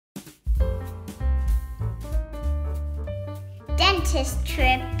dentist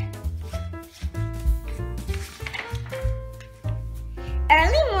trip.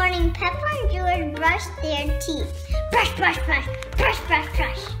 Early morning, Peppa and George brushed their teeth. Brush, brush, brush, brush, brush,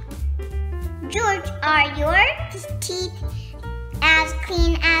 brush. George, are your teeth as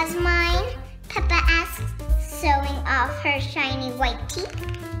clean as mine? Peppa asked, showing off her shiny white teeth.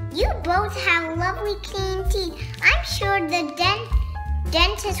 You both have lovely clean teeth. I'm sure the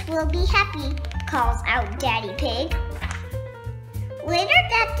dentist will be happy, calls out Daddy Pig. Later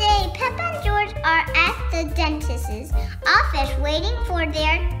that day, Peppa and George are at the dentist's office waiting for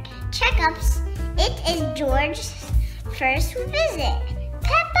their checkups. It is George's first visit.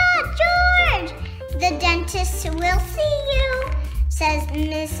 Peppa, George! The dentist will see you, says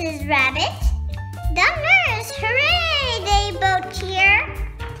Mrs. Rabbit. The nurse, hooray! They both cheer.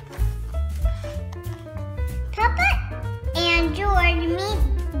 Peppa and George meet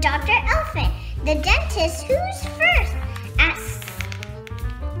Dr. Elephant, the dentist. Who's first?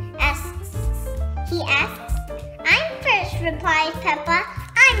 He asks. I'm first, replies Peppa.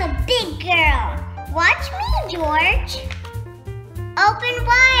 I'm a big girl. Watch me, George. Open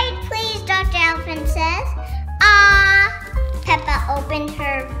wide, please, Dr. Elephant says. Ah! Peppa opened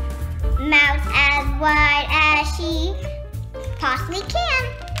her mouth as wide as she possibly can.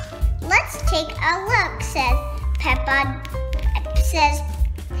 Let's take a look, says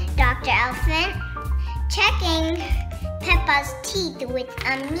Dr. Elephant, checking Peppa's teeth with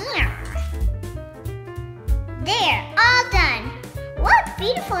a mirror. There, all done. What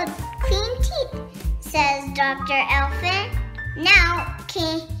beautiful clean teeth, says Dr. Elephant. Now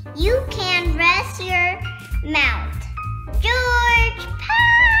you can rest your mouth. George,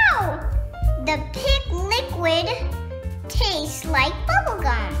 pow! The pig liquid tastes like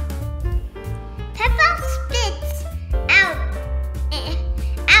bubblegum. Peppa spits out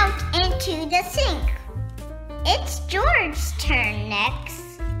into the sink. It's George's turn next.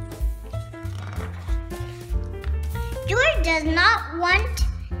 George does not want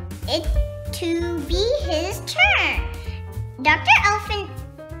it to be his turn. Dr. Elephant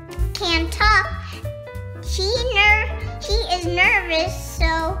can talk. He is nervous,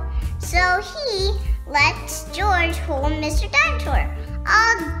 so he lets George hold Mr. Dinosaur.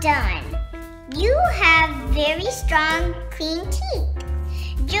 All done. You have very strong, clean teeth.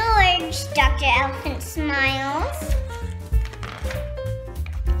 George, Dr. Elephant smiles.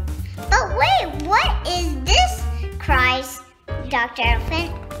 But wait, what is this? Cries Dr.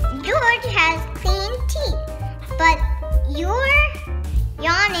 Elephant. George has clean teeth, but your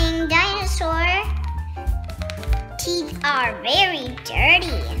yawning dinosaur teeth are very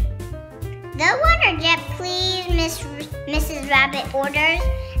dirty. The water jet, please, Mrs. Rabbit orders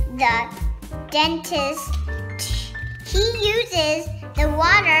the dentist. He uses the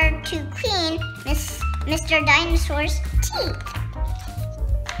water to clean Mr. Dinosaur's teeth.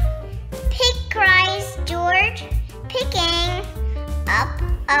 Pick, cries George, picking up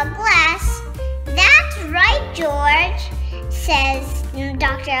a glass. That's right, George, says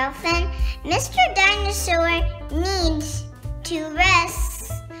Dr. Elephant. Mr. Dinosaur needs to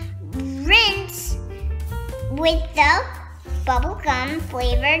rinse with the bubblegum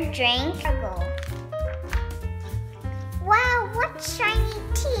flavored drink. Wow, what shiny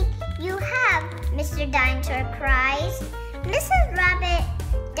teeth you have, Mr. Dinosaur cries. Mrs. Rabbit,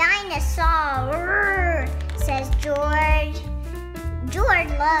 dinosaur, says George. George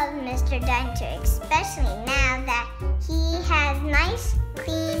loves Mr. Dinosaur, especially now that he has nice,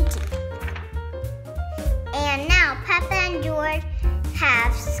 clean teeth. And now Peppa and George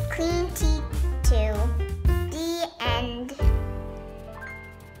have clean teeth